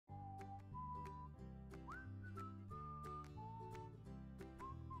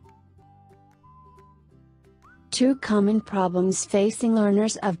Two common problems facing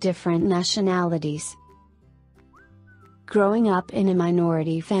learners of different nationalities. Growing up in a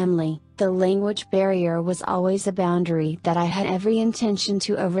minority family, the language barrier was always a boundary that I had every intention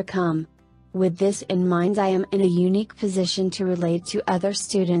to overcome. With this in mind, I am in a unique position to relate to other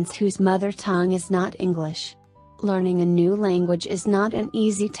students whose mother tongue is not English. Learning a new language is not an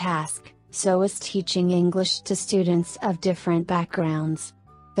easy task, so is teaching English to students of different backgrounds.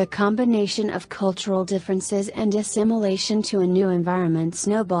 The combination of cultural differences and assimilation to a new environment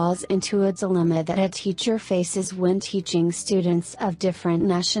snowballs into a dilemma that a teacher faces when teaching students of different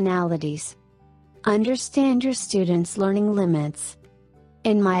nationalities. Understand your students' learning limits.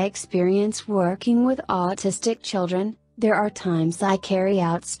 In my experience working with autistic children, there are times I carry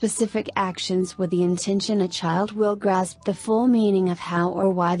out specific actions with the intention a child will grasp the full meaning of how or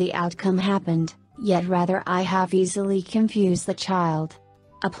why the outcome happened, yet rather I have easily confused the child.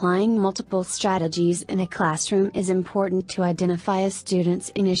 Applying multiple strategies in a classroom is important to identify a student's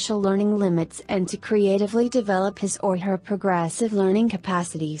initial learning limits and to creatively develop his or her progressive learning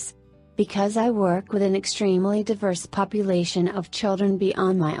capacities. Because I work with an extremely diverse population of children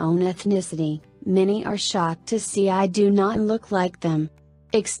beyond my own ethnicity, many are shocked to see I do not look like them.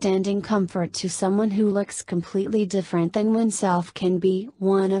 Extending comfort to someone who looks completely different than oneself can be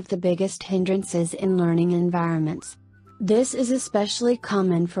one of the biggest hindrances in learning environments. This is especially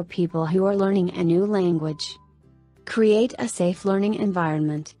common for people who are learning a new language. Create a safe learning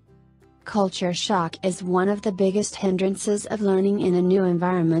environment. Culture shock is one of the biggest hindrances of learning in a new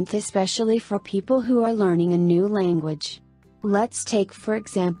environment, especially for people who are learning a new language. Let's take for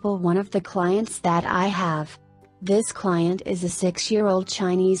example one of the clients that I have. This client is a 6-year-old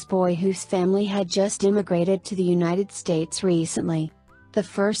Chinese boy whose family had just immigrated to the United States recently. The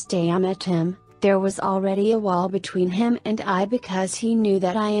first day I met him, there was already a wall between him and I because he knew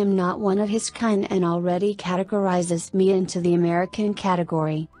that I am not one of his kind and already categorizes me into the American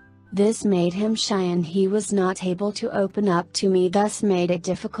category. This made him shy and he was not able to open up to me, thus made it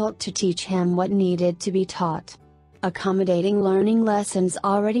difficult to teach him what needed to be taught. Accommodating learning lessons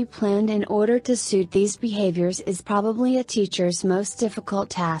already planned in order to suit these behaviors is probably a teacher's most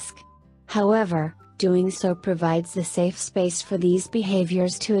difficult task. However, doing so provides the safe space for these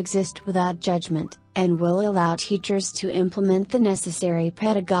behaviors to exist without judgment, and will allow teachers to implement the necessary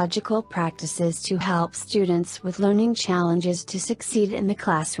pedagogical practices to help students with learning challenges to succeed in the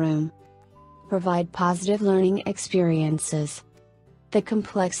classroom. Provide positive learning experiences. The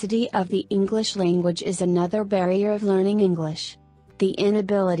complexity of the English language is another barrier of learning English. The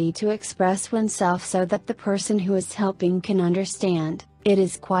inability to express oneself so that the person who is helping can understand. It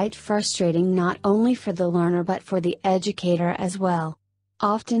is quite frustrating not only for the learner but for the educator as well.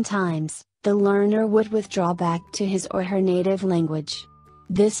 Oftentimes, the learner would withdraw back to his or her native language.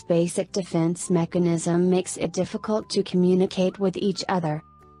 This basic defense mechanism makes it difficult to communicate with each other.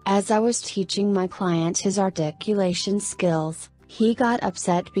 As I was teaching my client his articulation skills, he got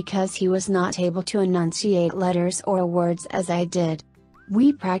upset because he was not able to enunciate letters or words as I did.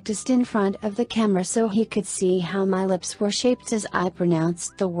 We practiced in front of the camera so he could see how my lips were shaped as I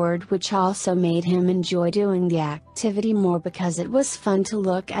pronounced the word, which also made him enjoy doing the activity more because it was fun to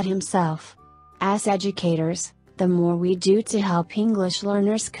look at himself. As educators, the more we do to help English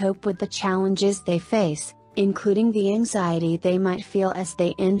learners cope with the challenges they face, including the anxiety they might feel as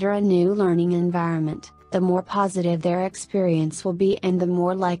they enter a new learning environment, the more positive their experience will be and the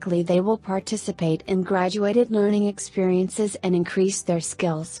more likely they will participate in graduated learning experiences and increase their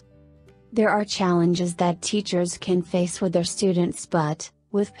skills. There are challenges that teachers can face with their students, but,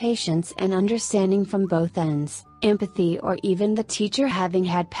 with patience and understanding from both ends, empathy, or even the teacher having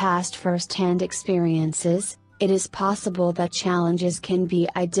had past first-hand experiences, it is possible that challenges can be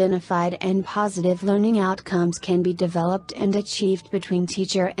identified and positive learning outcomes can be developed and achieved between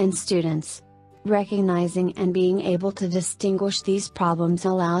teacher and students. Recognizing and being able to distinguish these problems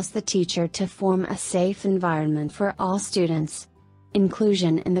allows the teacher to form a safe environment for all students.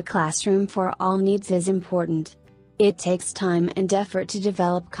 Inclusion in the classroom for all needs is important. It takes time and effort to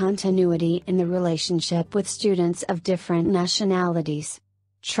develop continuity in the relationship with students of different nationalities.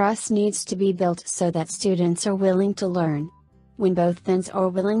 Trust needs to be built so that students are willing to learn. When both ends are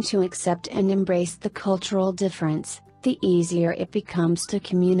willing to accept and embrace the cultural difference, the easier it becomes to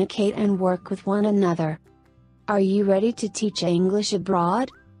communicate and work with one another. Are you ready to teach English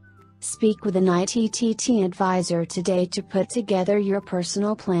abroad? Speak with an ITTT advisor today to put together your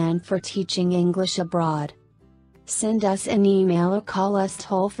personal plan for teaching English abroad. Send us an email or call us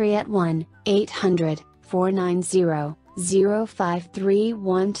toll-free at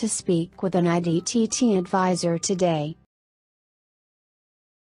 1-800-490-0531 to speak with an ITTT advisor today.